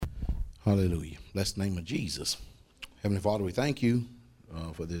Hallelujah. Bless the name of Jesus. Heavenly Father, we thank you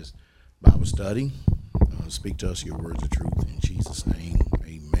for this Bible study. Speak to us your words of truth. In Jesus' name,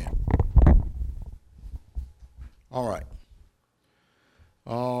 amen. All right.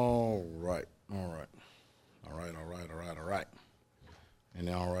 And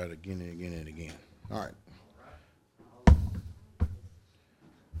then all right again and again and again. All right.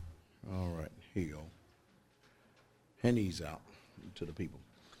 All right. Here you go. Hand these out to the people.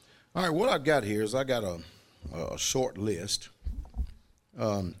 All right, what I got here is I got a short list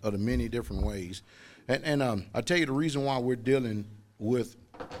of the many different ways. And I tell you the reason why we're dealing with,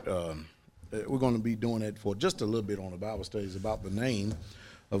 we're going to be doing it for just a little bit on the Bible studies about the name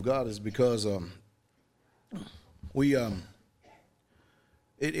of God is because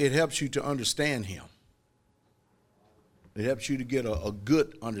it helps you to understand him. It helps you to get a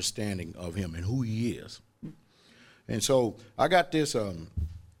good understanding of him and who he is. And so I got this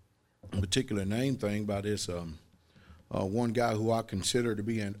particular name thing by this one guy who I consider to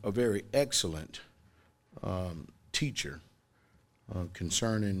be a very excellent teacher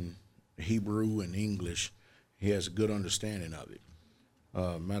concerning Hebrew and English. He has a good understanding of it.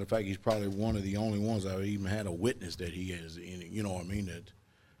 Matter of fact, he's probably one of the only ones I've even had a witness that he has, you know what I mean, that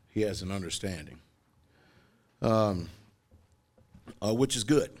he has an understanding, which is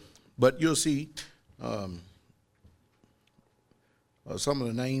good. But you'll see some of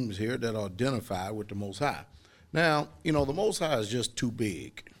the names here that are identified with the Most High. Now, you know, the Most High is just too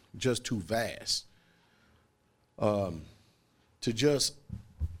big, just too vast to just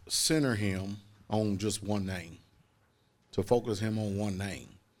center him on just one name, to focus him on one name.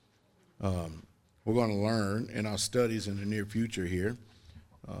 We're going to learn in our studies in the near future here,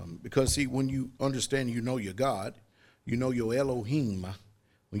 because, see, when you understand you know your God, you know your Elohim,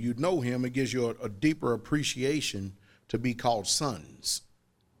 when you know him, it gives you a deeper appreciation to be called sons,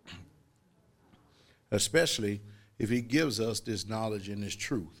 especially if he gives us this knowledge and this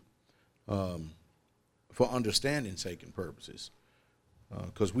truth for understanding sake and purposes.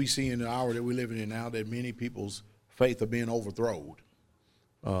 Because we see in the hour that we're living in now that many people's faith are being overthrown,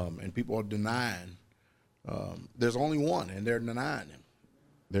 and people are denying. There's only one, and they're denying him.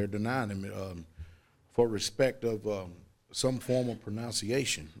 They're denying him for respect of some form of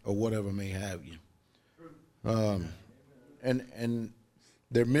pronunciation or whatever may have you. And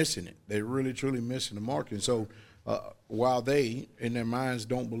they're missing it. They're really, truly missing the mark. And so while they, in their minds,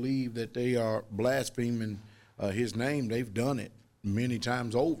 don't believe that they are blaspheming his name, they've done it many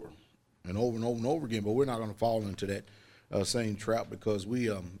times over and over and over and over again. But we're not going to fall into that same trap because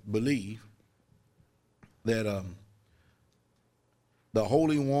we believe that the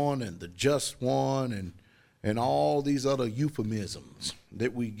Holy One and the Just One and all these other euphemisms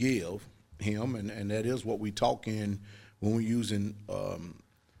that we give him, and that is what we talk in when we're using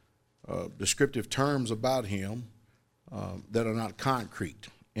descriptive terms about him that are not concrete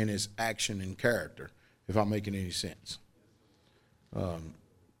in his action and character, if I'm making any sense.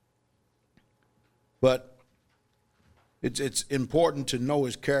 But it's important to know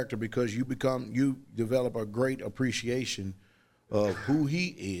his character because you develop a great appreciation of who he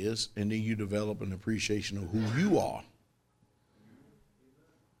is, and then you develop an appreciation of who you are.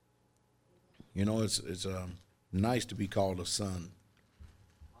 You know, it's nice to be called a son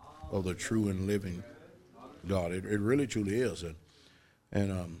of the true and living God. It really truly is.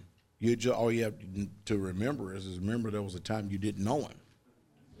 And all you have to remember is remember there was a time you didn't know him.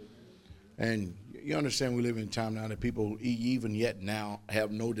 And you understand we live in a time now that people even yet now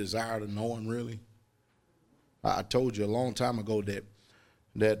have no desire to know him really. I told you a long time ago that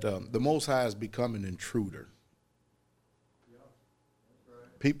the Most High has become an intruder.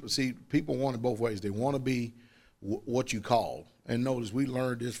 People want it both ways. They want to be what you call. And notice we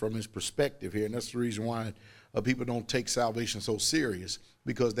learned this from his perspective here, and that's the reason why people don't take salvation so serious,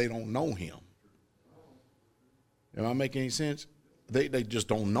 because they don't know him. Am I making any sense? They just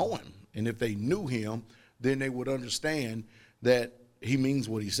don't know him. And if they knew him, then they would understand that he means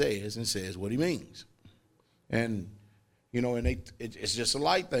what he says and says what he means. And, you know, and it's just a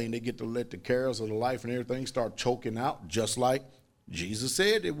light thing. They get to let the cares of the life and everything start choking out, just like Jesus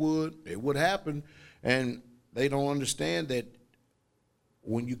said it would. It would happen. And they don't understand that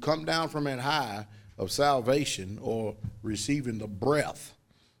when you come down from that high of salvation or receiving the breath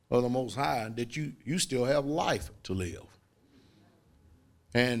of the Most High, that you still have life to live.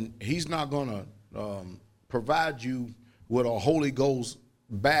 And he's not going to provide you with a Holy Ghost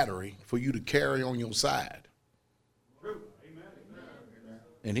battery for you to carry on your side.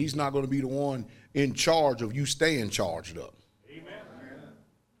 And he's not going to be the one in charge of you staying charged up.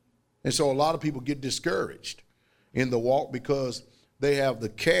 And so a lot of people get discouraged in the walk because they have the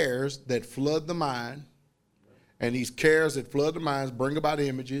cares that flood the mind, and these cares that flood the minds bring about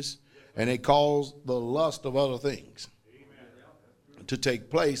images, and they cause the lust of other things to take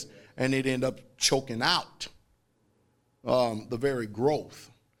place, and it end up choking out the very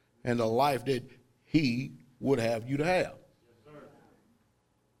growth and the life that he would have you to have.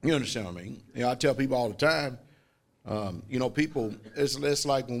 You understand what I mean? You know, I tell people all the time, you know, people, it's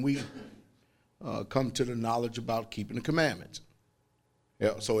like when we come to the knowledge about keeping the commandments.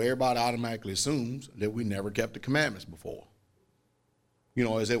 Yeah, so everybody automatically assumes that we never kept the commandments before. You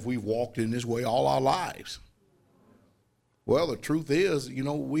know, as if we've walked in this way all our lives. Well, the truth is, you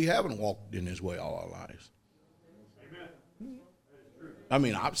know, we haven't walked in this way all our lives. Amen. I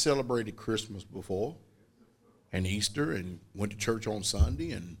mean, I've celebrated Christmas before and Easter and went to church on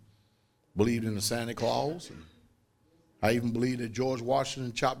Sunday and believed in the Santa Claus. And I even believed that George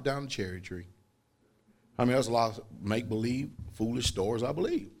Washington chopped down the cherry tree. I mean, there's a lot of make-believe, foolish stories I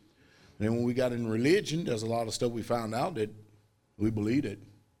believe. And then when we got in religion, there's a lot of stuff we found out that we believed it.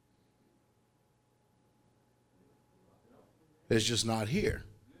 It's just not here.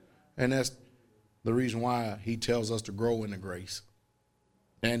 And that's the reason why he tells us to grow in the grace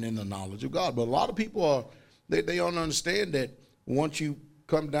and in the knowledge of God. But a lot of people are, they don't understand that once you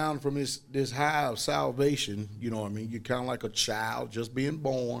come down from this high of salvation, you know what I mean, you're kind of like a child just being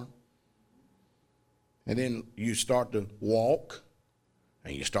born. And then you start to walk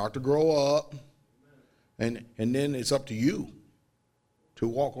and you start to grow up. And then it's up to you to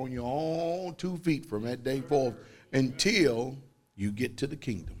walk on your own 2 feet from that day forth until you get to the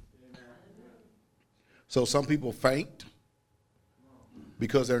kingdom. So some people faint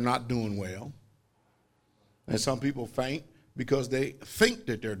because they're not doing well. And some people faint because they think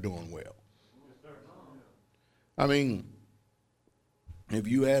that they're doing well. I mean, if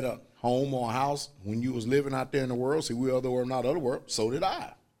you had a home or a house when you was living out there in the world, see, we other world, not other world, so did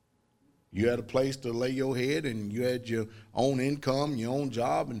I. You had a place to lay your head, and you had your own income, your own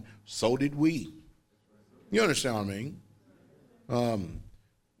job, and so did we. You understand what I mean?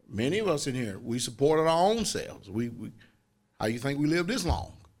 Many of us in here, we supported our own selves. How you think we lived this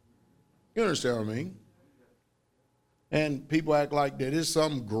long? You understand what I mean? And people act like that is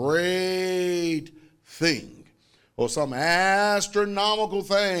some great thing or some astronomical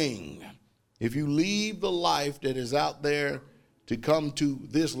thing if you leave the life that is out there to come to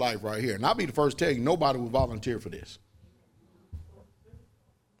this life right here. And I'll be the first to tell you, nobody would volunteer for this.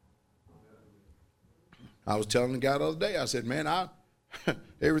 I was telling the guy the other day, I said, man,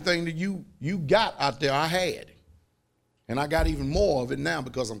 everything that you got out there, I had. And I got even more of it now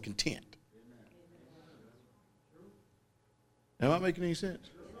because I'm content. Am I making any sense?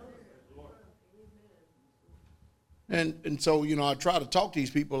 And so, you know, I try to talk to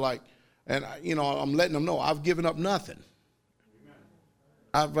these people like, and, you know, I'm letting them know I've given up nothing.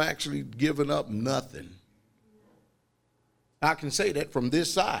 I've actually given up nothing. I can say that from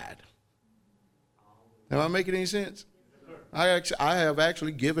this side. Am I making any sense? I have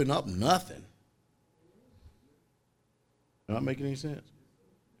actually given up nothing. Am I making any sense?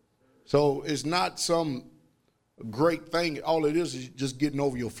 So it's not some great thing. All it is just getting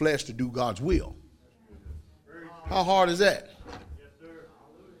over your flesh to do God's will. How hard is that?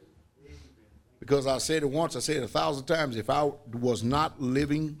 Because I said it once, I said it 1,000 times. If I was not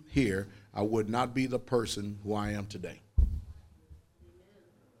living here, I would not be the person who I am today.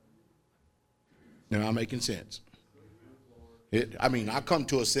 Am I making sense? I come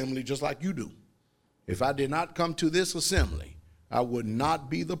to assembly just like you do. If I did not come to this assembly, I would not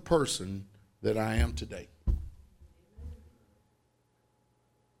be the person that I am today.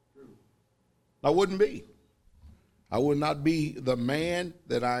 I wouldn't be. I would not be the man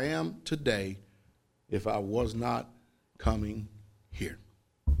that I am today if I was not coming here.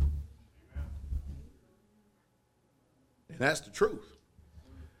 And that's the truth.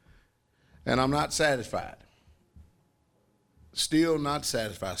 And I'm not satisfied. Still not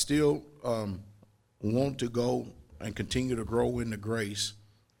satisfied. Still want to go and continue to grow in the grace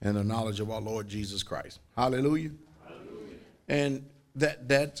and the knowledge of our Lord Jesus Christ. Hallelujah. Hallelujah. And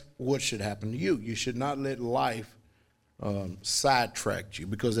that's what should happen to you. You should not let life sidetrack you,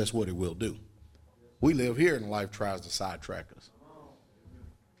 because that's what it will do. We live here and life tries to sidetrack us.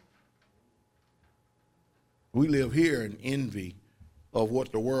 We live here and envy of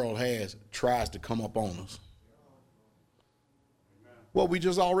what the world has tries to come up on us. What we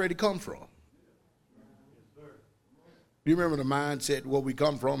just already come from. You remember the mindset, where we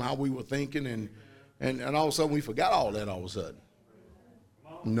come from, how we were thinking, and all of a sudden we forgot all that all of a sudden.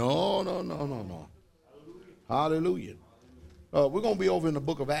 No. Hallelujah. We're going to be over in the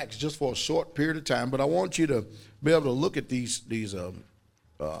book of Acts just for a short period of time, but I want you to be able to look at these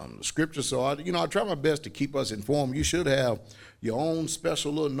scriptures. So, I try my best to keep us informed. You should have your own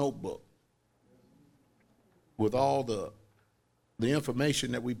special little notebook with all the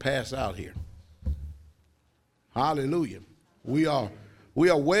information that we pass out here. Hallelujah. We are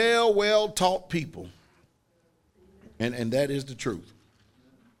well taught people, and that is the truth.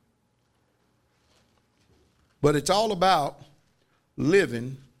 But it's all about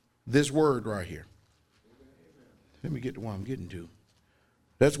living this word right here. Let me get to what I'm getting to.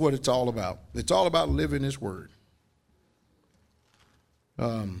 That's what it's all about. It's all about living this word.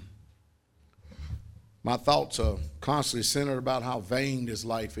 My thoughts are constantly centered about how vain this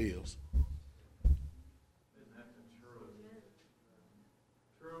life is.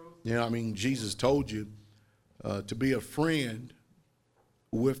 Jesus told you to be a friend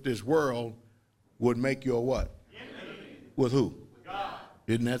with this world would make you a what? Enemy. With who? With God.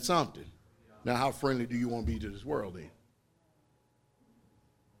 Isn't that something? Yeah. Now, how friendly do you want to be to this world then?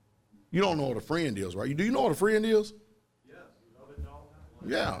 You don't know what a friend is, right? Do you know what a friend is? Yes.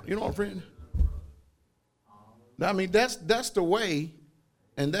 Yeah, you know what a friend is? That's the way,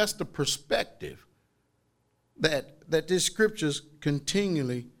 and that's the perspective that these scriptures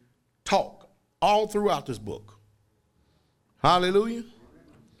continually talk all throughout this book. Hallelujah.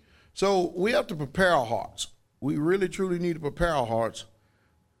 So we have to prepare our hearts. We really, truly need to prepare our hearts.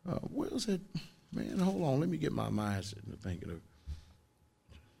 Where is it? Man, hold on. Let me get my mindset thinking of.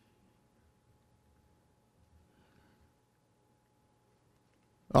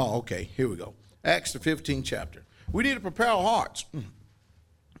 Oh, okay. Here we go. Acts the 15th chapter. We need to prepare our hearts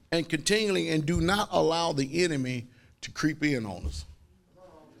and continually, and do not allow the enemy to creep in on us.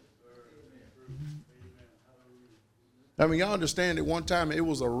 Y'all understand that one time it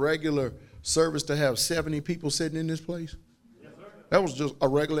was a regular service to have 70 people sitting in this place? Yes, sir. That was just a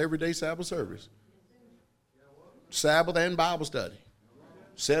regular everyday Sabbath service. Sabbath and Bible study.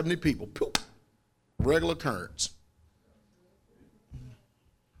 70 people. Poof. Regular occurrence.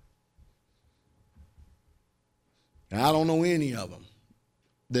 Now, I don't know any of them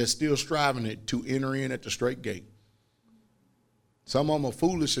that's still striving to enter in at the straight gate. Some of them are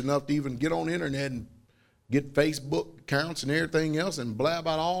foolish enough to even get on the internet and get Facebook accounts and everything else and blab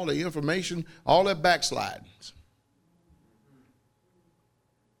out all the information, all that backslidings.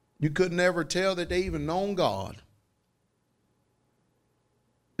 You could never tell that they even known God.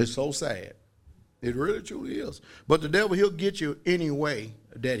 It's so sad. It really truly is. But the devil, he'll get you any way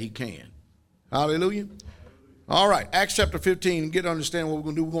that he can. Hallelujah. All right, Acts chapter 15, get to understand what we're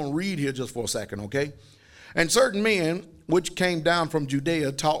going to do. We're going to read here just for a second, okay? And certain men which came down from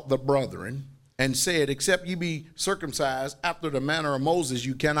Judea taught the brethren, and said, except ye be circumcised after the manner of Moses,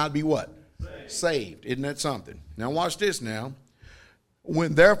 you cannot be what? Saved. Isn't that something? Now watch this now.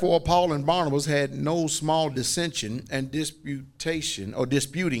 When therefore Paul and Barnabas had no small dissension and disputation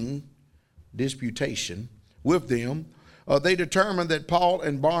with them, they determined that Paul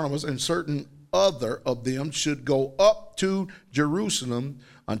and Barnabas and certain other of them should go up to Jerusalem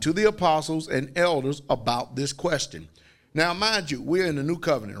unto the apostles and elders about this question. Now mind you, we're in the new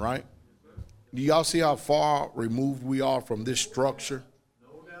covenant, right? Do y'all see how far removed we are from this structure?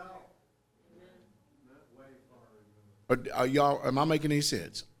 No doubt. Way far removed. Am I making any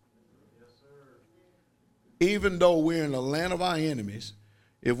sense? Yes, sir. Even though we're in the land of our enemies,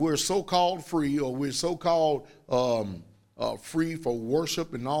 if we're so-called free, or we're so-called free for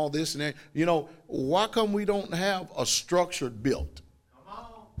worship and all this and that, why come we don't have a structure built?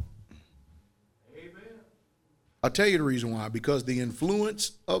 I'll tell you the reason why. Because the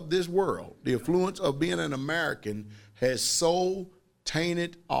influence of this world, the influence of being an American, has so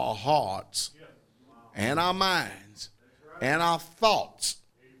tainted our hearts and our minds and our thoughts.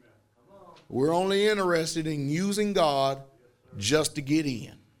 We're only interested in using God just to get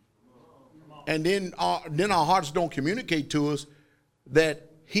in. And then our hearts don't communicate to us that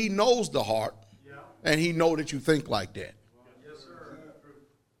he knows the heart, and he knows that you think like that.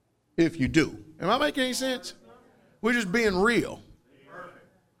 If you do. Am I making any sense? We're just being real.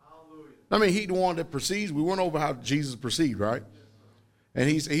 He the one that perceives. We went over how Jesus perceived, right? And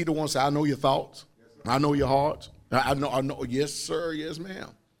he the one that said, I know your thoughts. I know your hearts. I know. Yes, sir. Yes, ma'am.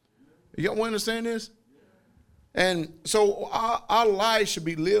 Y'all understand this? And so our lives should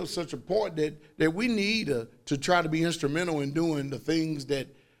be lived such a point that we need to try to be instrumental in doing the things that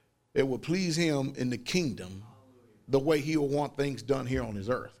will please him in the kingdom, the way he will want things done here on his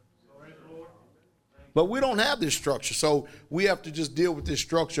earth. But we don't have this structure, so we have to just deal with this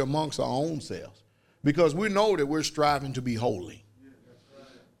structure amongst our own selves, because we know that we're striving to be holy.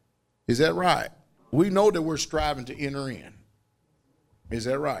 Is that right? We know that we're striving to enter in. Is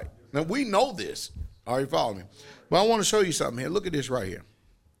that right? Now, we know this. Are you following me? But I want to show you something here. Look at this right here.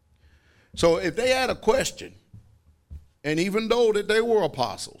 So if they had a question, and even though that they were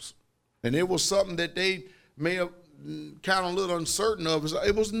apostles, and it was something that they may have kind of a little uncertain of,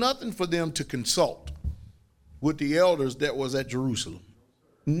 it was nothing for them to consult with the elders that was at Jerusalem.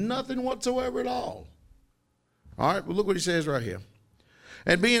 Nothing whatsoever at all. All right, well, look what he says right here.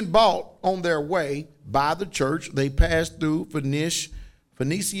 And being bought on their way by the church, they passed through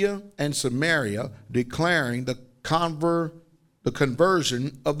Phoenicia and Samaria, declaring the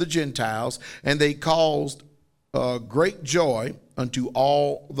conversion of the Gentiles, and they caused great joy unto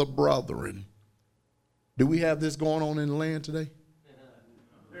all the brethren. Do we have this going on in the land today?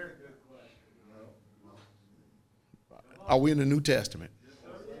 Very good question. Are we in the New Testament?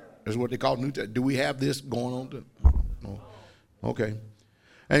 Is what they call New Testament. Do we have this going on? No. Okay.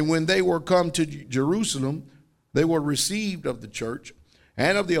 And when they were come to Jerusalem, they were received of the church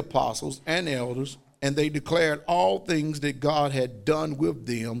and of the apostles and elders, and they declared all things that God had done with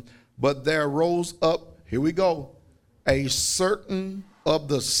them. But there rose up, here we go, a certain of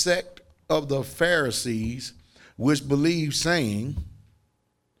the sect of the Pharisees, which believed, saying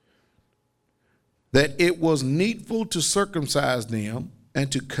that it was needful to circumcise them and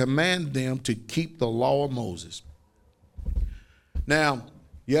to command them to keep the law of Moses. Now,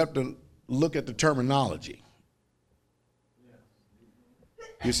 you have to look at the terminology.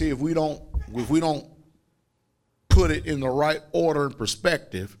 You see, if we don't put it in the right order and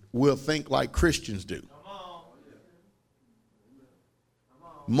perspective, we'll think like Christians do.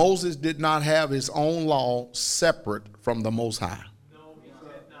 Moses did not have his own law separate from the Most High. No, he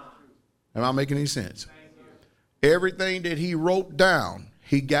did not. Am I making any sense? Thank you. Everything that he wrote down,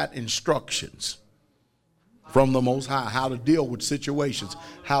 he got instructions from the Most High, how to deal with situations,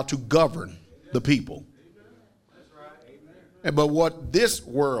 how to govern the people. But what this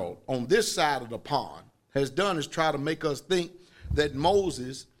world on this side of the pond has done is try to make us think that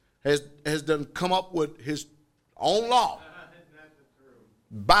Moses has done come up with his own law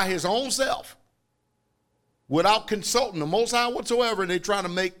by his own self without consulting the Most High whatsoever. And they try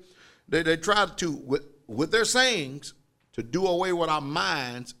to they try to, with their sayings, to do away with our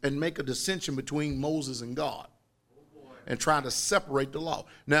minds and make a distinction between Moses and God and trying to separate the law.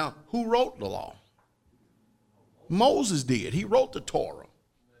 Now, who wrote the law? Moses did. He wrote the Torah.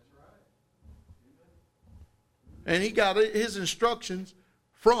 And he got his instructions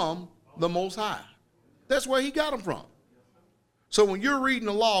from the Most High. That's where he got them from. So when you're reading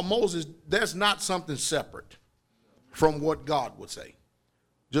the law of Moses, that's not something separate from what God would say.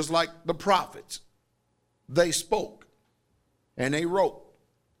 Just like the prophets, they spoke and they wrote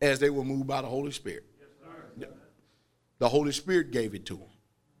as they were moved by the Holy Spirit. The Holy Spirit gave it to them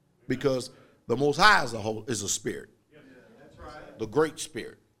because the Most High is a spirit. The great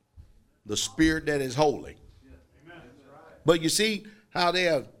spirit. The spirit that is holy. But you see how they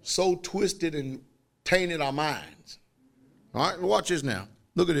have so twisted and tainted our minds. All right, watch this now.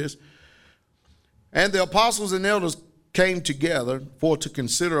 Look at this. And the apostles and elders came together for to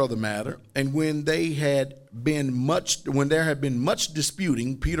consider of the matter. And when there had been much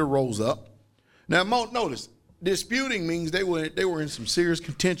disputing, Peter rose up. Now notice, disputing means they were in some serious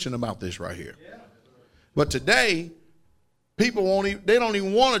contention about this right here. But today, people they don't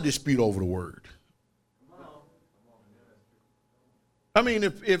even want to dispute over the word. I mean,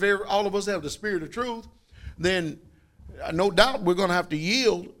 if all of us have the spirit of truth, then no doubt we're going to have to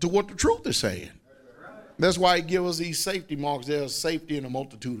yield to what the truth is saying. That's why he gives us these safety marks. There's safety in a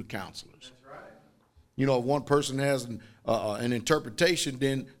multitude of counselors. You know, if one person has an interpretation,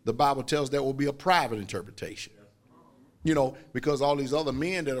 then the Bible tells there will be a private interpretation. You know, because all these other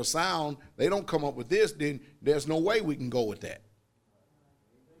men that are sound, they don't come up with this, then there's no way we can go with that.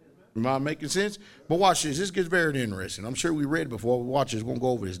 Am I making sense? But watch this. This gets very interesting. I'm sure we read it before. But watch this. We're going to go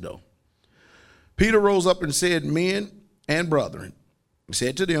over this, though. Peter rose up and said, men and brethren, he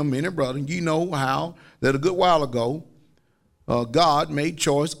said to them, men and brethren, ye know how that a good while ago God made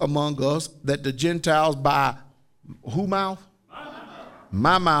choice among us that the Gentiles by who mouth?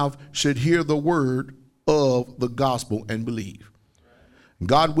 My mouth should hear the word of the gospel and believe.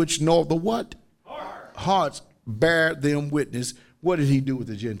 God which knoweth the what? Hearts bear them witness. What did he do with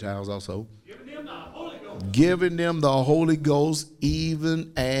the Gentiles also? Giving them the Holy Ghost. Giving them the Holy Ghost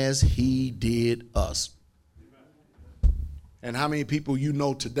even as he did us. And how many people you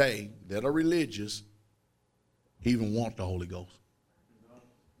know today that are religious even want the Holy Ghost?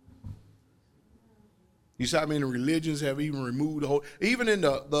 You see how many religions have even removed the Holy, even in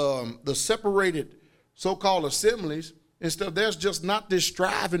the separated so-called assemblies and stuff, there's just not this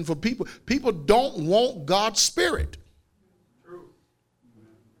striving for people. People don't want God's Spirit. True.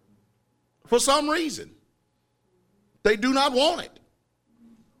 for some reason. They do not want it.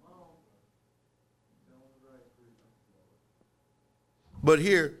 But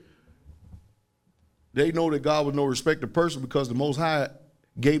here, they know that God was no respecter of person because the Most High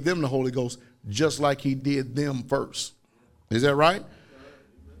gave them the Holy Ghost just like he did them first. Is that right?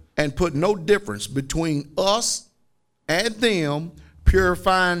 And put no difference between us and them,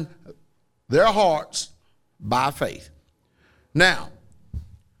 purifying their hearts by faith. Now,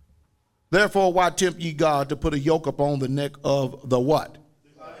 therefore, why tempt ye God to put a yoke upon the neck of the what?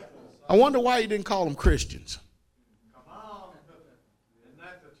 I wonder why he didn't call them Christians. Come on. Isn't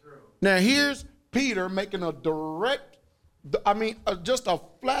that the truth? Now, here's Peter making a direct, just a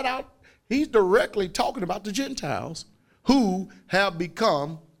flat out, he's directly talking about the Gentiles who have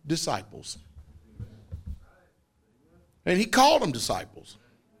become disciples. And he called them disciples.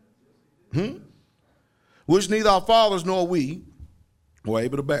 Which neither our fathers nor we were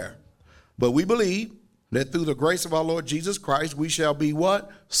able to bear. But we believe that through the grace of our Lord Jesus Christ, we shall be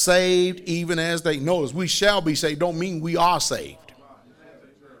what? Saved even as they. Notice, we shall be saved don't mean we are saved.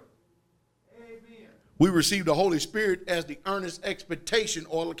 We received the Holy Spirit as the earnest expectation,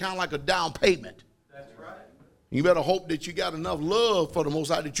 or kind of like a down payment. That's right. You better hope that you got enough love for the Most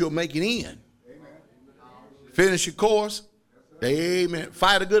High that you'll make it in. Amen. Finish your course. Amen.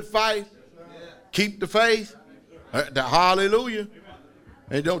 Fight a good fight. Keep the faith. Hallelujah.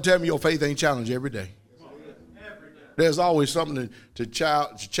 And don't tell me your faith ain't challenged every day. There's always something to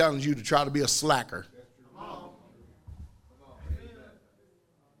challenge you to try to be a slacker.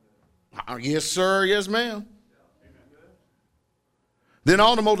 Yes, sir. Yes, ma'am. Then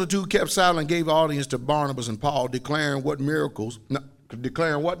all the multitude kept silent and gave audience to Barnabas and Paul, declaring what miracles.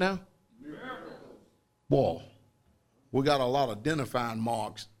 Declaring what now? Miracles. Boy, we got a lot of identifying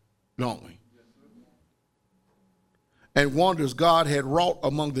marks, don't we? And wonders God had wrought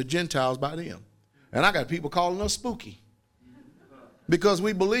among the Gentiles by them. And I got people calling us spooky because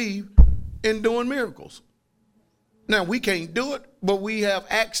we believe in doing miracles. Now, we can't do it, but we have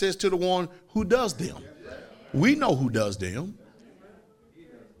access to the one who does them. We know who does them.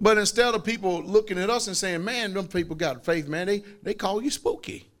 But instead of people looking at us and saying, man, them people got faith, man, they call you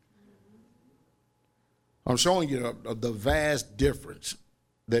spooky. I'm showing you the vast difference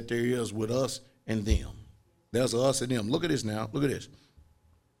that there is with us and them. There's us and them. Look at this now. Look at this.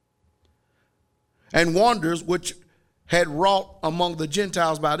 And wonders which had wrought among the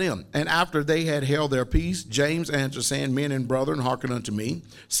Gentiles by them. And after they had held their peace, James answered, saying, men and brethren, hearken unto me.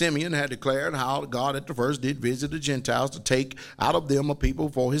 Simeon had declared how God at the first did visit the Gentiles to take out of them a people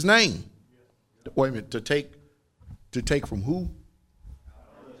for his name. Wait a minute, to take from who?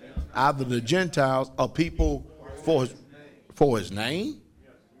 Out of the Gentiles, a people for his name?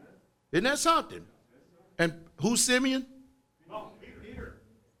 Isn't that something? And who's Simeon? Peter.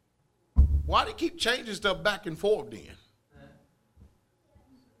 Why do you keep changing stuff back and forth then?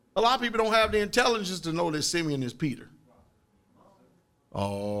 A lot of people don't have the intelligence to know that Simeon is Peter.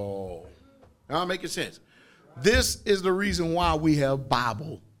 Oh, now I'm making sense. This is the reason why we have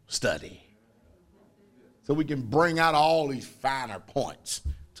Bible study. So we can bring out all these finer points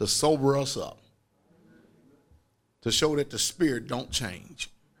to sober us up. To show that the spirit don't change.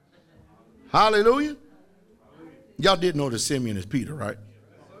 Hallelujah. Y'all did know that Simeon is Peter, right?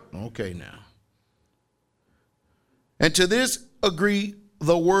 Okay, now. And to this agree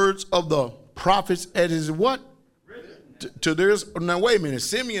the words of the prophets as is what? To this. Now, wait a minute.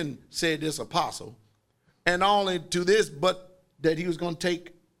 Simeon said this apostle. And not only to this, but that he was going to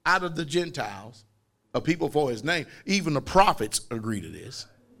take out of the Gentiles a people for his name. Even the prophets agree to this.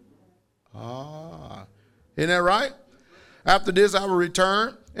 Isn't that right? After this I will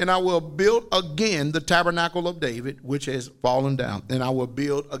return, and I will build again the tabernacle of David, which has fallen down. And I will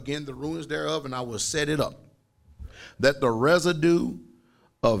build again the ruins thereof, and I will set it up, that the residue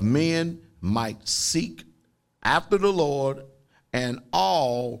of men might seek after the Lord, and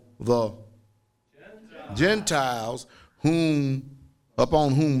all the Gentiles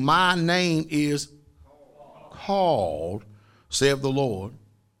upon whom my name is called, saith the Lord,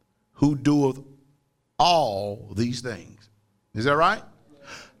 who doeth all these things. Is that right?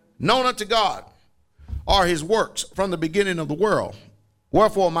 Known unto God are his works from the beginning of the world.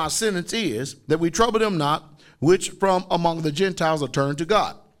 Wherefore my sentence is that we trouble them not, which from among the Gentiles are turned to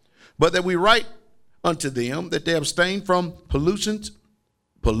God, but that we write unto them that they abstain from pollutions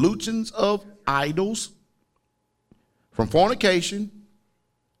of idols, from fornication.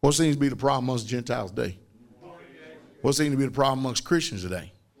 What seems to be the problem amongst Gentiles today? What seems to be the problem amongst Christians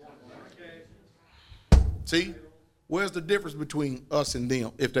today? See, where's the difference between us and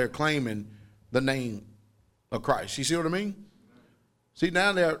them if they're claiming the name of Christ? You see what I mean? See,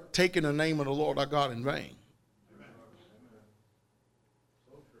 now they're taking the name of the Lord our God in vain.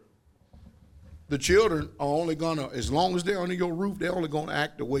 The children are only going to, as long as they're under your roof, they're only going to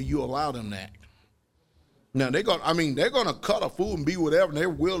act the way you allow them to act. Now, they're going to cut a fool and be whatever, and their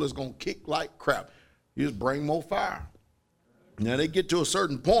will is going to kick like crap. You just bring more fire. Now, they get to a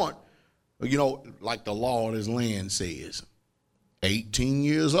certain point, you know, like the law of this land says, 18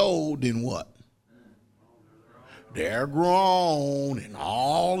 years old, then what? They're grown and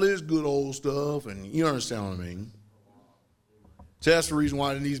all this good old stuff, and you understand what I mean? So that's the reason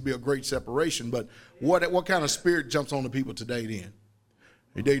why there needs to be a great separation. But what kind of spirit jumps on the people today then?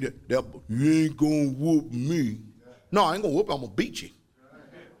 You ain't going to whoop me. No, I ain't going to whoop you. I'm going to beat you.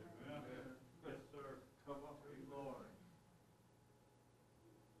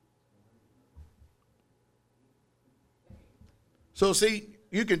 So see,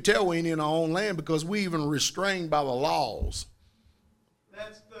 you can tell we ain't in our own land because we even restrained by the laws.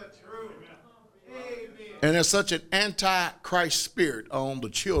 That's the truth. Amen. And there's such an anti-Christ spirit on the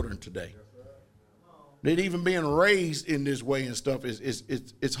children today. That even being raised in this way and stuff,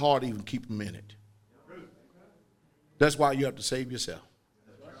 it's hard to even keep them in it. That's why you have to save yourself.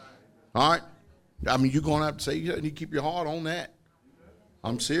 All right? I mean, you're going to have to save yourself. You need to keep your heart on that.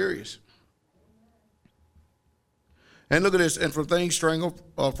 I'm serious. And look at this. And from things strangled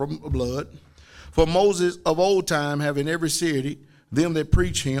from blood. For Moses of old time have in every city them that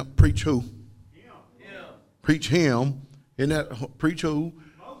preach him. Preach who? Preach him. Isn't that, preach who?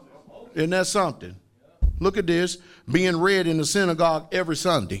 Isn't that something? Look at this. Being read in the synagogue every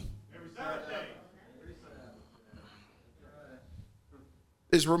Sunday.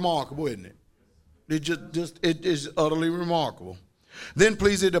 It's remarkable, isn't it? It is utterly remarkable. Then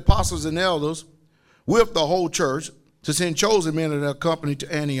pleased the apostles and elders with the whole church to send chosen men of their company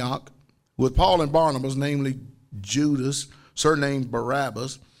to Antioch with Paul and Barnabas, namely Judas, surnamed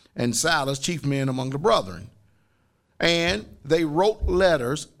Barabbas, and Silas, chief men among the brethren. And they wrote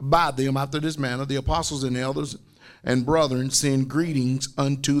letters by them after this manner. The apostles and elders and brethren send greetings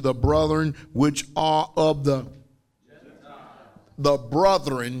unto the brethren which are of the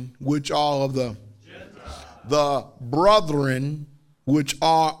brethren which are of the brethren which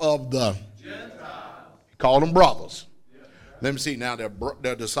are of the call them brothers. Let me see now.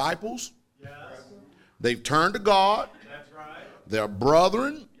 They're disciples. They've turned to God. They're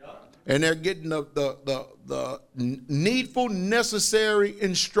brethren. And they're getting the needful, necessary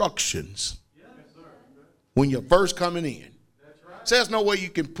instructions when you're first coming in. So there's no way you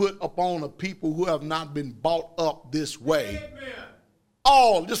can put upon a people who have not been brought up this way.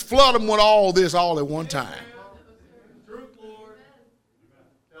 Just flood them with all this all at one time. Truth, Lord.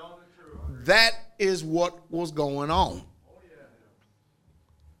 Tell the truth. That is what was going on.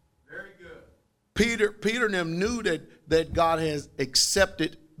 Very good. Peter and them knew that God has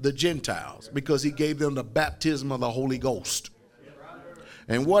accepted the Gentiles because he gave them the baptism of the Holy Ghost.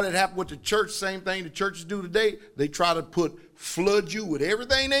 And what had happened with the church, same thing the churches do today, they try to flood you with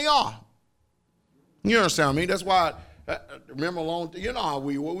everything they are. You understand what I mean? That's why, remember you know how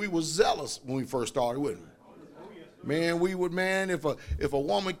we were zealous when we first started, wouldn't we? Man, if a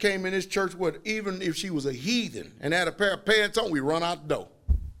woman came in this church, even if she was a heathen and had a pair of pants on, we run out the door.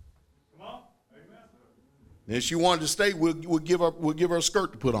 And if she wanted to stay, we'll give her a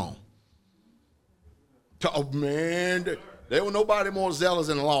skirt to put on. Oh, man, there was nobody more zealous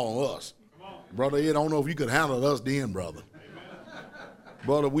than the law on us. Brother, I don't know if you could handle us then, brother.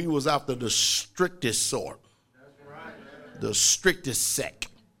 Brother, we was after the strictest sort. The strictest sect.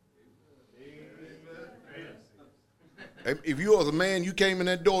 If you was a man, you came in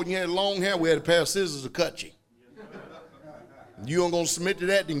that door and you had long hair, we had a pair of scissors to cut you. You ain't going to submit to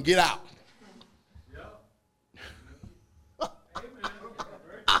that, then get out.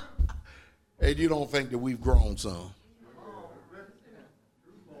 And you don't think that we've grown some.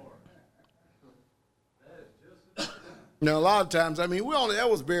 Now, a lot of times, that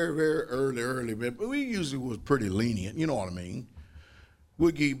was very, very early, but we usually was pretty lenient, you know what I mean? We'll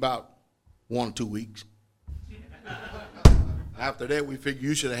give you about 1 or 2 weeks. After that, we figure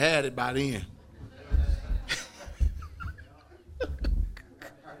you should have had it by then.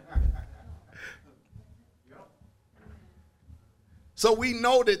 So we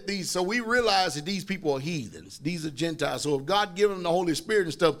know that we realize that these people are heathens. These are Gentiles. So if God gives them the Holy Spirit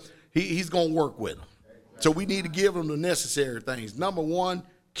and stuff, he's going to work with them. So we need to give them the necessary things. Number one,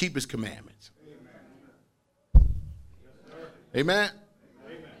 keep his commandments. Amen? Amen.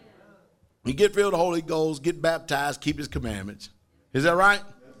 You get filled with the Holy Ghost, get baptized, keep his commandments. Is that right?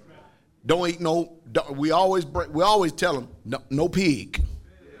 Don't eat we always tell them, no pig.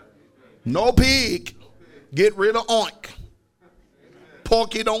 No pig. Get rid of oink.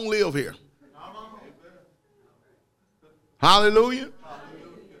 Porky don't live here. Hallelujah.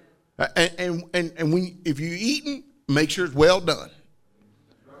 And if you're eating, make sure it's well done.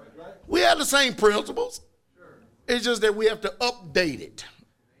 We have the same principles. It's just that we have to update it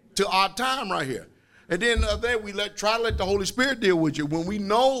to our time right here. And then we try to let the Holy Spirit deal with you. When we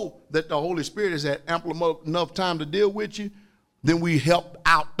know that the Holy Spirit has had ample enough time to deal with you, then we help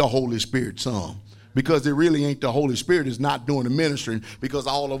out the Holy Spirit some. Because it really ain't the Holy Spirit is not doing the ministering, because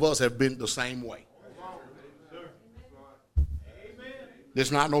all of us have been the same way. There's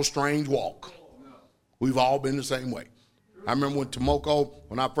not no strange walk. We've all been the same way. I remember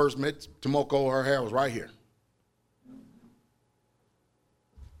when I first met Tomoko, her hair was right here.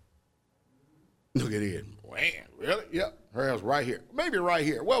 Look at it. Man, really? Yep. Her hair was right here. Maybe right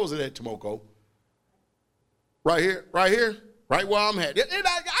here. Where was it at, Tomoko? Right here? Right here? Right where I'm at.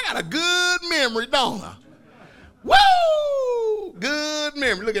 I got a good memory, don't I? Woo! Good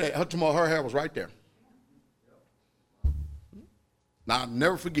memory. Look at that. Her hair was right there. Now, I'll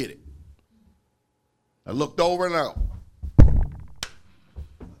never forget it. I looked over and out.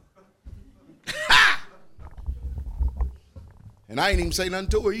 And I ain't even say nothing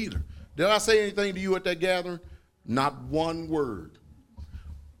to her either. Did I say anything to you at that gathering? Not one word.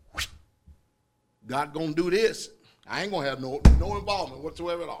 God gonna do this. I ain't gonna have no involvement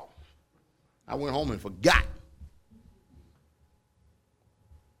whatsoever at all. I went home and forgot.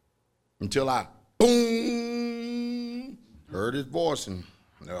 Until I, boom, heard his voice and,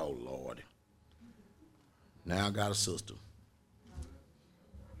 oh, Lord. Now I got a sister.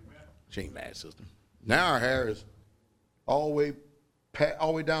 She ain't bad, sister. Now her hair is all the way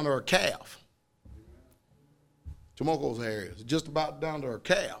down to her calf. Tomoko's hair is just about down to her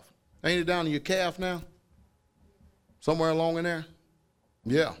calf. Ain't it down to your calf now? Somewhere along in there?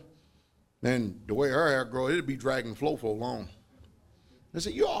 Yeah. And the way her hair grows, it'd be dragging flow for long. I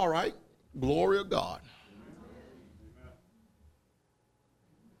said, you're all right. Glory of God.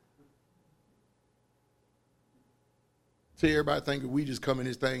 See, everybody thinking we just come in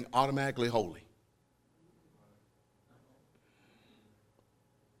this thing automatically holy.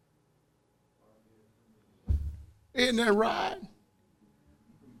 Isn't that right?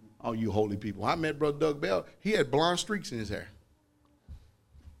 Oh, you holy people. I met Brother Doug Bell. He had blonde streaks in his hair.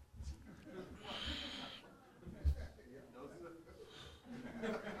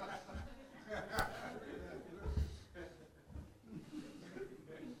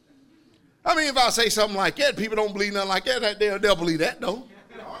 I mean, if I say something like that, people don't believe nothing like that. They'll believe that, though.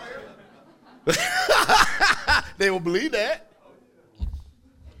 They will believe that.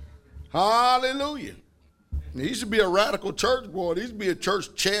 Hallelujah. There used to be a radical church, boy. There used to be a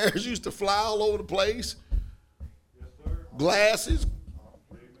church chairs used to fly all over the place. Yes, glasses,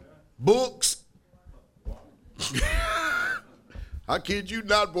 books. I kid you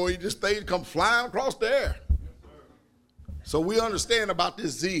not, boy. You just things come flying across the air. So we understand about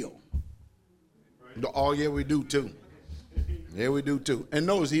this zeal. Oh, yeah, we do too. Yeah, we do too. And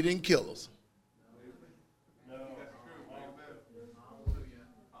notice he didn't kill us.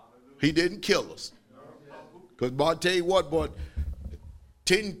 He didn't kill us. Because, boy, I tell you what, boy,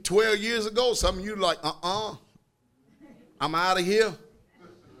 10, 12 years ago, some of you like, I'm out of here.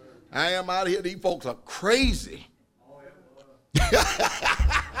 I am out of here. These folks are crazy.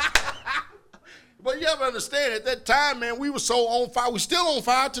 But you have to understand, at that time, man, we were so on fire. We're still on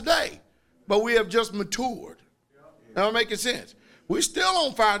fire today, but we have just matured. That don't make sense. We're still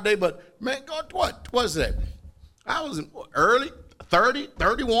on fire today, but, man, God, what was that? I was in early 30,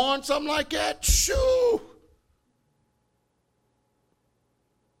 31, something like that. Shoo.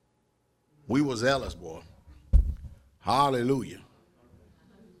 We was zealous, boy. Hallelujah.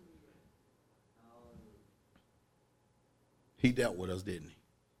 He dealt with us, didn't he?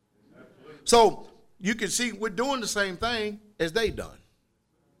 So you can see we're doing the same thing as they done.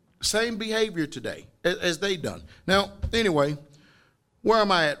 Same behavior today as they done. Now, anyway, where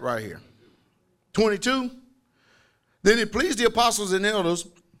am I at right here? 22. Then it pleased the apostles and elders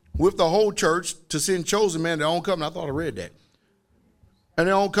with the whole church to send chosen men to their own company. I thought I read that. And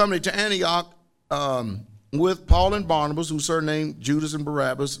their own company to Antioch with Paul and Barnabas, who surnamed Judas and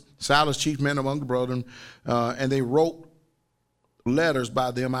Barabbas, Silas, chief men among the brethren, and they wrote letters by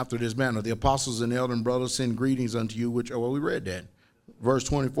them after this manner. The apostles and elder and brothers send greetings unto you, which, we read that. Verse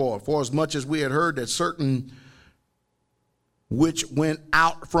 24, for as much as we had heard that certain which went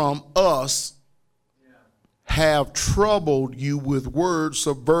out from us have troubled you with words,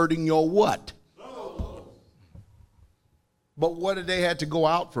 subverting your what? But what did they have to go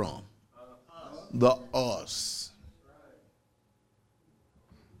out from? The us.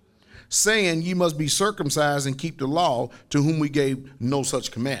 saying, ye must be circumcised and keep the law, to whom we gave no such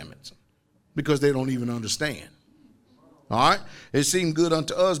commandments. Because they don't even understand. All right? It seemed good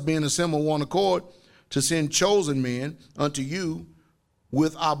unto us, being assembled one accord, to send chosen men unto you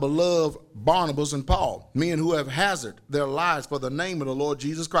with our beloved Barnabas and Paul, men who have hazarded their lives for the name of the Lord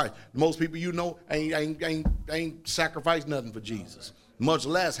Jesus Christ. Most people you know ain't sacrificed nothing for Jesus, much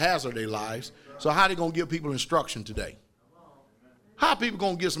less hazard their lives. So how they going to give people instruction today? How people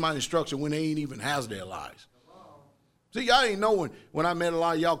going to give somebody instruction when they ain't even hazard their lives? See, y'all ain't know when I met a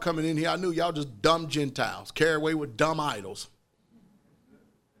lot of y'all coming in here, I knew y'all just dumb Gentiles, carried away with dumb idols.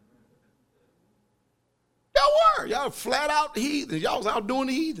 Y'all were. Y'all flat out heathens. Y'all was out doing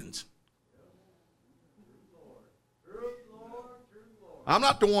the heathens. I'm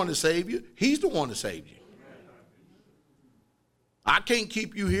not the one to save you. He's the one to save you. I can't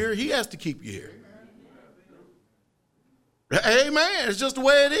keep you here. He has to keep you here. Amen. It's just the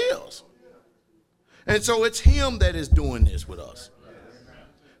way it is. And so it's him that is doing this with us.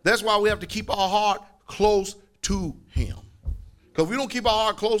 That's why we have to keep our heart close to him. Because if we don't keep our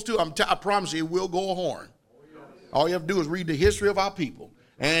heart close to him, I promise you it will go a horn. All you have to do is read the history of our people.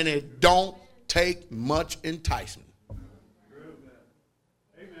 And it don't take much enticement.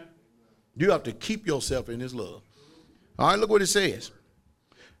 Amen. You have to keep yourself in his love. All right, look what it says.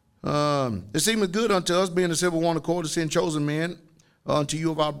 It seemeth good unto us, being assembled one accord, to send chosen men unto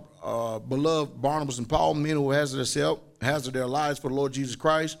you of our beloved Barnabas and Paul, men who hazard their lives for the Lord Jesus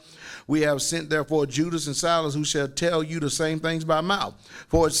Christ. We have sent therefore Judas and Silas, who shall tell you the same things by mouth.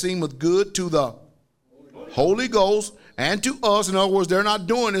 For it seemeth good to the Holy Ghost and to us, in other words, they're not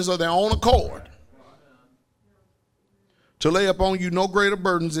doing this of their own accord, to lay upon you no greater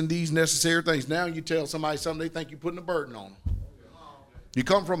burdens than these necessary things. Now you tell somebody something, they think you're putting a burden on them. You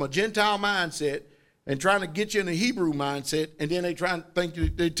come from a Gentile mindset and trying to get you in a Hebrew mindset, and then they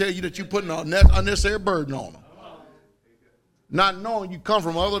tell you that you're putting an unnecessary burden on them, not knowing you come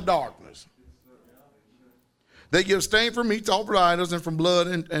from other darkness. They give stain from meats offered to idols, and from blood,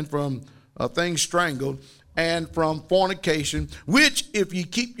 and from things strangled, and from fornication, which if ye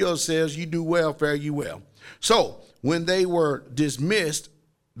keep yourselves, ye do well, fare ye well. So when they were dismissed,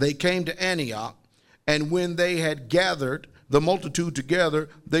 they came to Antioch, and when they had gathered the multitude together,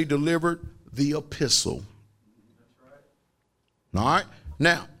 they delivered the epistle. All right?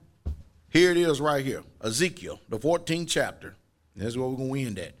 Now, here it is right here. Ezekiel, the 14th chapter. That's where we're going to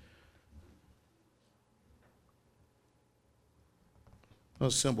end at.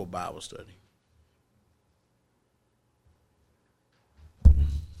 A simple Bible study.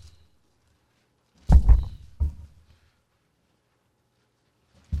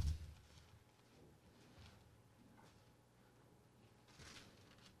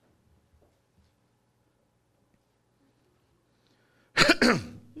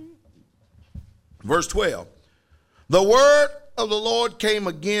 Verse 12, the word of the Lord came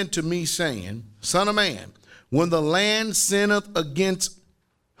again to me, saying, Son of man, when the land sinneth against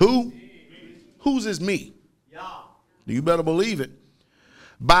who? Me. Whose is me? Yah. You better believe it.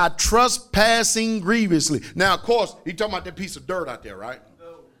 By trespassing grievously. Now, of course, he's talking about that piece of dirt out there, right?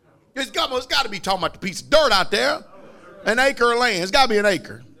 No. It's got to be talking about the piece of dirt out there. An acre of land. It's got to be an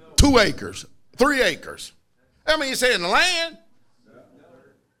acre. 2 acres. 3 acres. I mean, you're saying the land?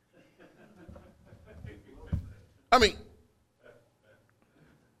 I mean,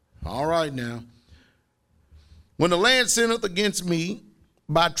 all right now. When the land sinneth against me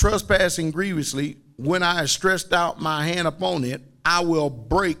by trespassing grievously, when I have stretched out my hand upon it, I will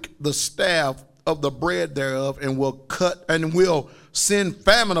break the staff of the bread thereof, and will send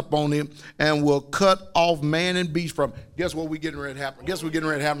famine upon it, and will cut off man and beast from. Guess what we're getting ready to happen? Guess what's getting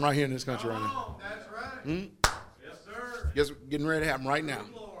ready to happen right here in this country right now? That's right. Yes, sir. Guess what's getting ready to happen right now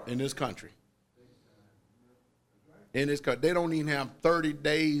in this country? In this country, they don't even have 30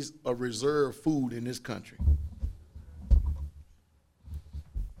 days of reserved food in this country.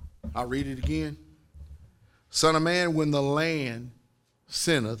 I'll read it again. Son of man, when the land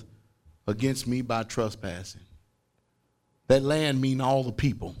sinneth against me by trespassing. That land mean all the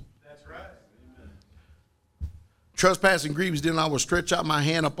people. That's right. Amen. Trespassing grieves, then I will stretch out my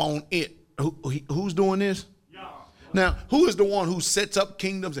hand upon it. Who's doing this? Yeah. Now, who is the one who sets up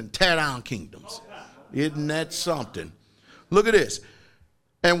kingdoms and tear down kingdoms? Isn't that something? Look at this.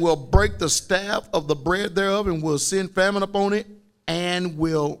 And will break the staff of the bread thereof, and will send famine upon it, and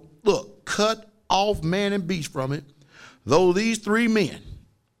will, cut off man and beast from it. Though these three men,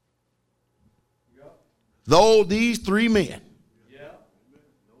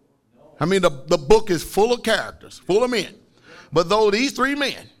 I mean, the book is full of characters, full of men. But though these 3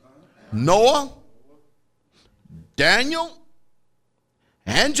 men, Noah, Daniel,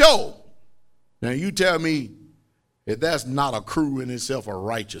 and Job, Now you tell me if that's not a crew in itself of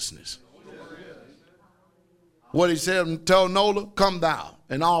righteousness. What he said, tell Noah, come thou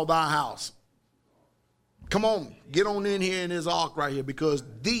and all thy house. Come on, get on in here in this ark right here, because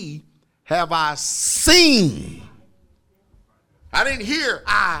thee have I seen. I didn't hear,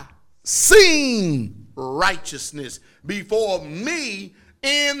 I seen righteousness before me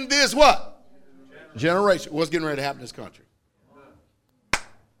in this what? Generation. What's getting ready to happen in this country?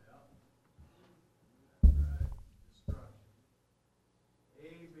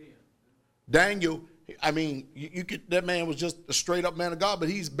 Daniel, I mean, you could, that man was just a straight up man of God, but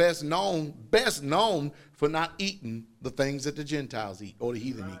he's best known for not eating the things that the Gentiles eat or the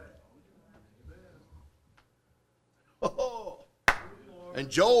heathen eat. Oh. And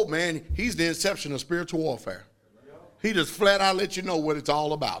Job, man, he's the inception of spiritual warfare. He just flat out let you know what it's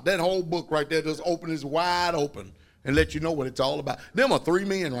all about. That whole book right there just is wide open and let you know what it's all about. Them are 3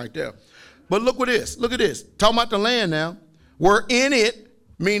 men right there. But look at this. Look at this. Talking about the land now. We're in it,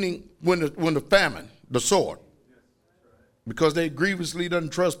 meaning when the famine, the sword, because they grievously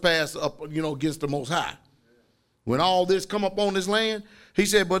doesn't trespass up, against the Most High. When all this come up on this land, he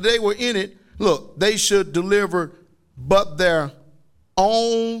said, but they were in it. Look, they should deliver but their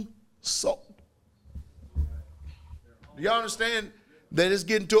own soul. Do y'all understand that it's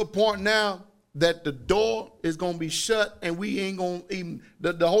getting to a point now that the door is going to be shut and we ain't going to even,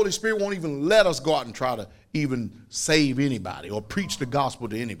 the Holy Spirit won't even let us go out and try to even save anybody or preach the gospel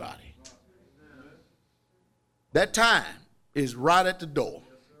to anybody. That time is right at the door.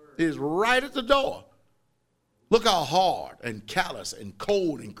 It is right at the door. Look how hard and callous and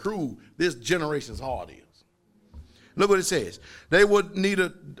cold and cruel this generation's heart is. Look what it says. They would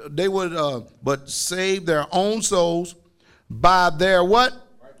but save their own souls by their what?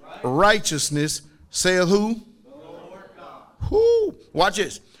 Righteousness, saith who? The Lord God. Who? Watch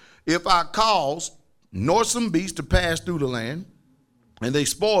this. If I cause noisome beasts to pass through the land, and they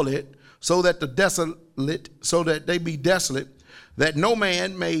spoil it, so that they be desolate, that no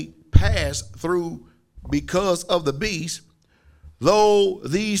man may pass through because of the beast, though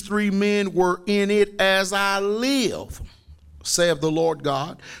these 3 men were in it, as I live, saith the Lord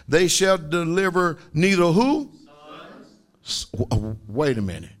God, they shall deliver neither who? Sons. Wait a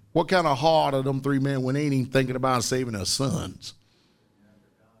minute. What kind of heart are them 3 men when they ain't even thinking about saving their sons?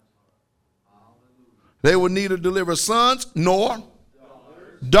 They will neither deliver sons nor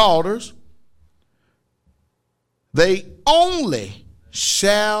daughters. They only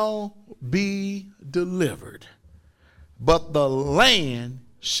shall be delivered, but the land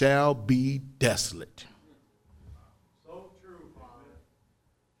shall be desolate. So true, Father.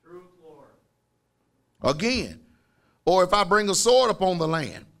 Truth, Lord. Again, or if I bring a sword upon the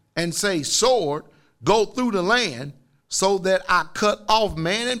land and say, sword, go through the land, so that I cut off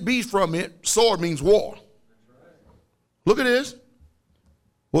man and beast from it. Sword means war. Look at this.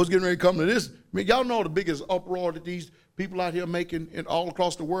 What's getting ready to come to this? I mean, y'all know the biggest uproar that these people out here making all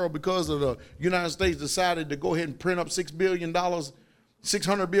across the world because of the United States decided to go ahead and print up $600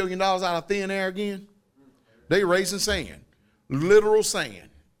 billion out of thin air again. They raising sand, literal sand.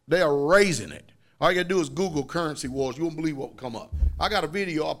 They are raising it. All you got to do is Google currency wars. You won't believe what will come up. I got a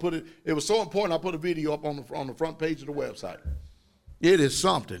video. I put it. It was so important. I put a video up on the front page of the website. It is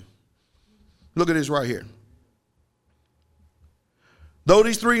something. Look at this right here. Though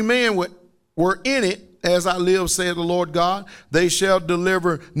these 3 men were in it, as I live, saith the Lord God, they shall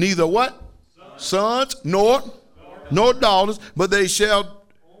deliver neither what? Sons nor daughters, but they shall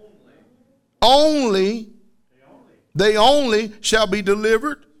they only shall be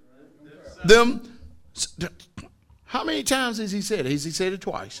delivered them. How many times has he said it? Has he said it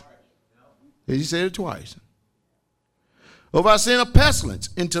twice? Has he said it twice? If I send a pestilence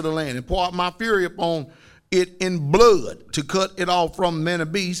into the land and pour out my fury upon it in blood to cut it off from men and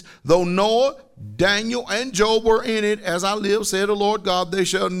beasts, though Noah, Daniel, and Job were in it, as I live, said the Lord God, they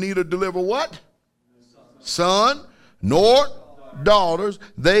shall neither deliver what? Son, nor daughters.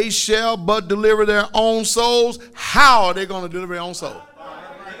 They shall but deliver their own souls. How are they going to deliver their own soul?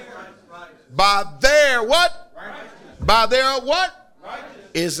 By their what? By their what?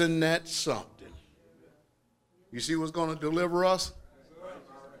 Isn't that something? You see what's going to deliver us?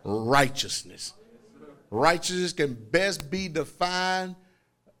 Righteousness. Righteousness can best be defined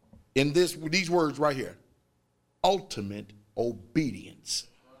in these words right here. Ultimate obedience.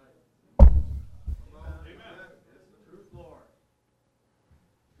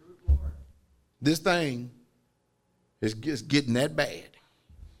 This thing is just getting that bad.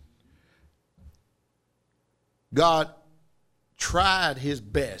 God tried his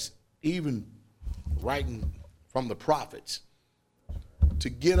best, even writing from the prophets, to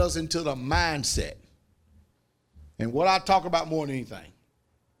get us into the mindset. And what I talk about more than anything,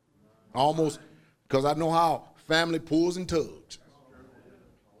 almost, because I know how family pulls and tugs.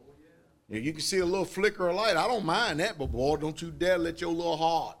 You can see a little flicker of light. I don't mind that, but boy, don't you dare let your little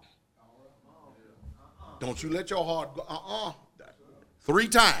heart. Don't you let your heart go. 3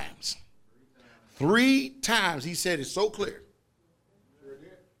 times. 3 times he said it so clear.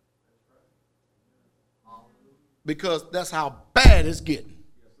 Because that's how bad it's getting.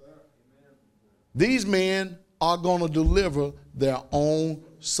 These men are going to deliver their own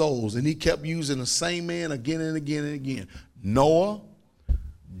souls. And he kept using the same man again and again and again. Noah,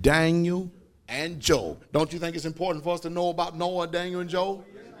 Daniel, and Job. Don't you think it's important for us to know about Noah, Daniel, and Job?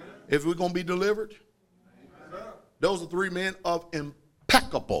 If we're going to be delivered? Those are 3 men of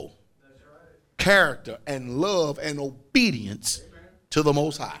impeccable character and love and obedience to the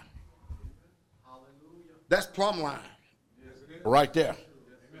Most High. That's plumb line right there.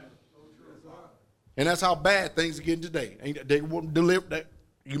 And that's how bad things are getting today. They won't deliver that.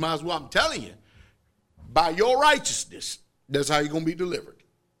 You might as well, I'm telling you, by your righteousness, that's how you're going to be delivered.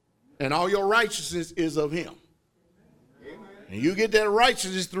 And all your righteousness is of him. And you get that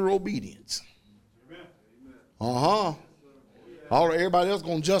righteousness through obedience. Everybody else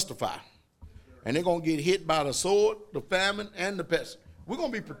going to justify. And they're going to get hit by the sword, the famine, and the pestilence. We're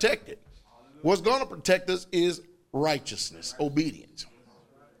going to be protected. What's going to protect us is righteousness, obedience.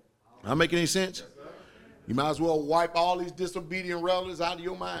 Not making any sense? You might as well wipe all these disobedient relatives out of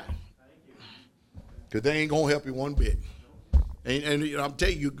your mind. Because they ain't going to help you one bit. And I'm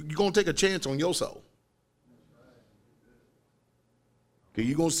telling you, you're going to take a chance on your soul. Because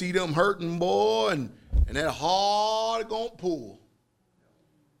you're going to see them hurting, boy, and that heart going to pull.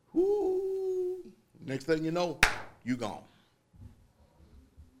 Whoo. Next thing you know, you gone.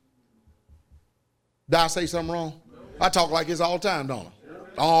 Did I say something wrong? I talk like this all the time, don't I?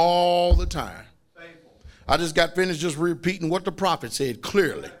 All the time. I just got finished just repeating what the prophet said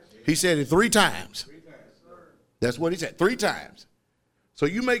clearly. He said it 3 times. That's what he said, 3 times. So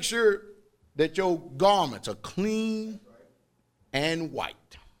you make sure that your garments are clean and white.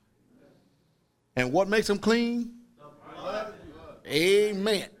 And what makes them clean?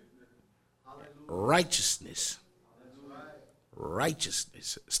 Amen. Righteousness.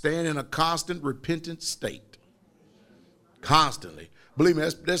 Righteousness. Stand in a constant repentant state. Constantly. Believe me,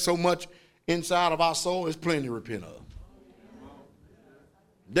 there's so much inside of our soul, there's plenty to repent of.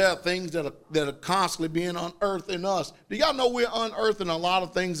 There are things that are constantly being unearthed in us. Do y'all know we're unearthing a lot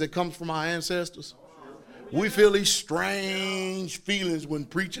of things that comes from our ancestors? We feel these strange feelings when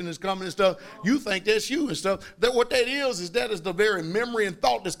preaching is coming and stuff. You think that's you and stuff. That what that is that is the very memory and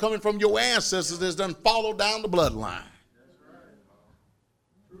thought that's coming from your ancestors that's done followed down the bloodline.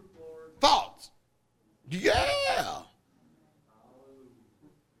 Thoughts. Yeah.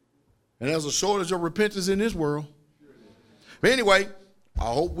 And there's a shortage of repentance in this world. But anyway, I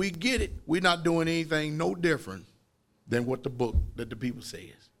hope we get it. We're not doing anything no different than what the book that the people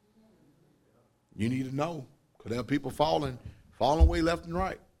says. You need to know, because there are people falling away left and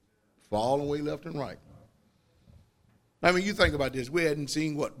right. Falling away left and right. I mean, you think about this. We hadn't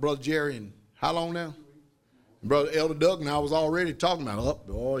seen what, Brother Jerry, in how long now? Brother Elder Doug and I was already talking about,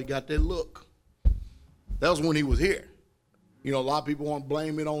 he got that look. That was when he was here. You know, a lot of people want to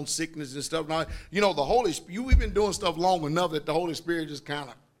blame it on sickness and stuff. Now, you know, the Holy Spirit, we've been doing stuff long enough that the Holy Spirit just kind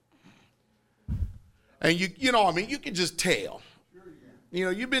of, and you know, I mean, you can just tell. You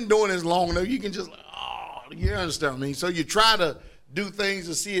know, you've been doing this long enough, you can just, you understand what I mean? So you try to do things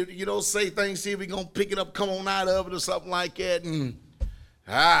to see if, you know, say things, see if we're going to pick it up, come on out of it or something like that. And,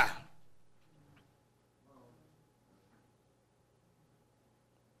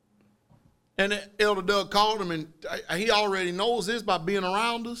 And Elder Doug called him, and he already knows this by being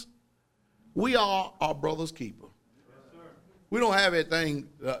around us. We are our brother's keeper. Yes, we don't have anything,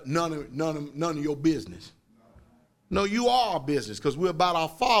 none of your business. No, you are our business because we're about our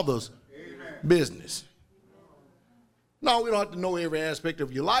Father's business. No, we don't have to know every aspect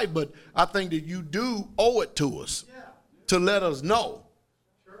of your life, but I think that you do owe it to us to let us know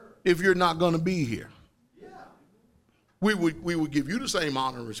if you're not going to be here. We would give you the same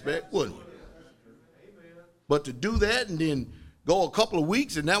honor and respect, wouldn't we? But to do that and then go a couple of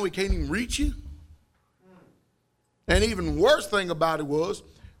weeks and now we can't even reach you. And even worse thing about it was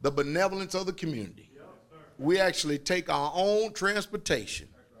the benevolence of the community. We actually take our own transportation,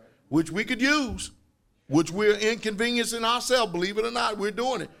 which we could use, which we're inconveniencing ourselves, believe it or not, we're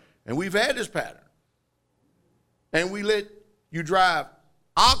doing it. And we've had this pattern. And we let you drive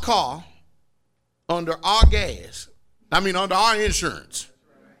our car under our under our insurance.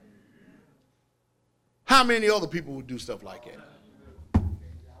 How many other people would do stuff like that?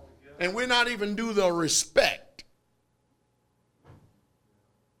 And we're not even due the respect.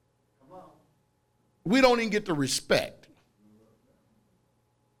 We don't even get the respect.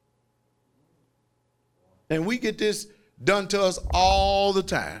 And we get this done to us all the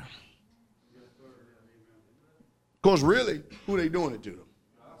time. Of course, really, who are they doing it to them?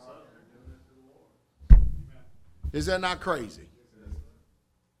 Is that not crazy?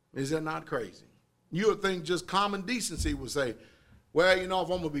 Is that not crazy? You would think just common decency would say, well, you know, if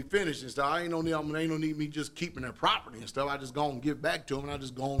I'm going to be finished and stuff, ain't no need me just keeping their property and stuff. I just go and give back to them and I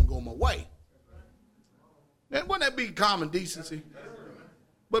just go and go my way. And wouldn't that be common decency?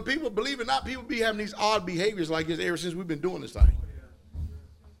 But people, believe it or not, people be having these odd behaviors like this ever since we've been doing this thing.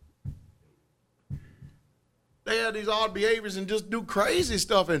 They have these odd behaviors and just do crazy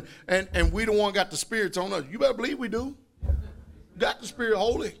stuff, and we the one got the spirits on us. You better believe we do. Got the Spirit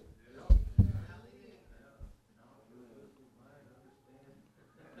holy.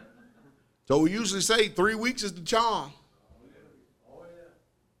 So we usually say 3 weeks is the charm.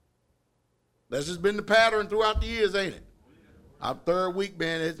 That's just been the pattern throughout the years, ain't it? Our third week,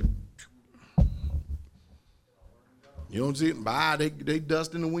 man, you don't see it. Bye, they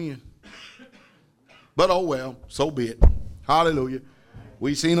dust in the wind. But oh well, so be it. Hallelujah.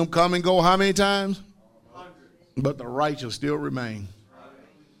 We seen them come and go how many times? But the righteous still remain.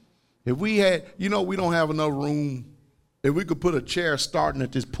 If we had, you know, we don't have enough room. If we could put a chair starting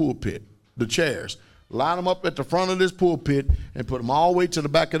at this pulpit, the chairs, line them up at the front of this pulpit and put them all the way to the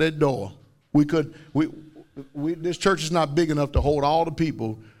back of that door. This church is not big enough to hold all the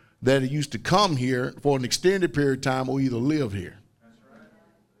people that used to come here for an extended period of time or either live here.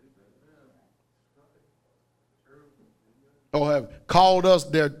 Or have called us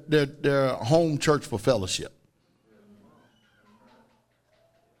their home church for fellowship.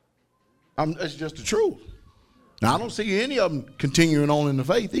 That's just the truth. Now, I don't see any of them continuing on in the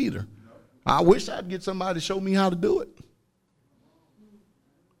faith either. I wish I'd get somebody to show me how to do it.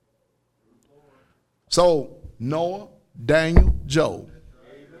 So, Noah, Daniel, Job.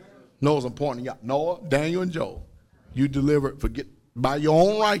 Noah's important. Yeah, Noah, Daniel, and Job. You delivered by your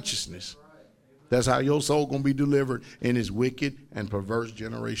own righteousness. That's how your soul going to be delivered in this wicked and perverse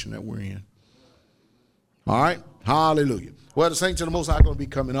generation that we're in. All right? Hallelujah. Well, the saints of the Most High are going to be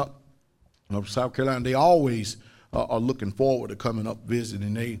coming up. South Carolina, they always are looking forward to coming up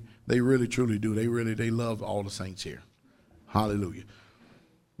visiting. They really, truly do. They love all the saints here. Hallelujah.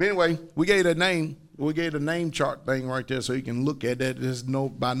 But anyway, we gave a name. We gave a name chart thing right there so you can look at that. There's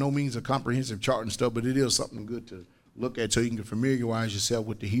by no means a comprehensive chart and stuff, but it is something good to look at so you can familiarize yourself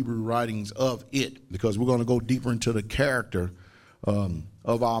with the Hebrew writings of it, because we're going to go deeper into the character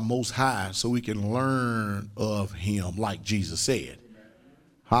of our Most High so we can learn of him like Jesus said.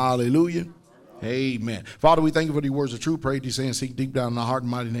 Hallelujah. Amen. Father, we thank you for the words of truth. Pray these saying, seek deep down in the heart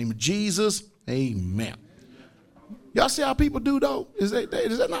and mighty name of Jesus. Amen. Y'all see how people do, though? Is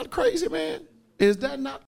that not crazy, man? Is that not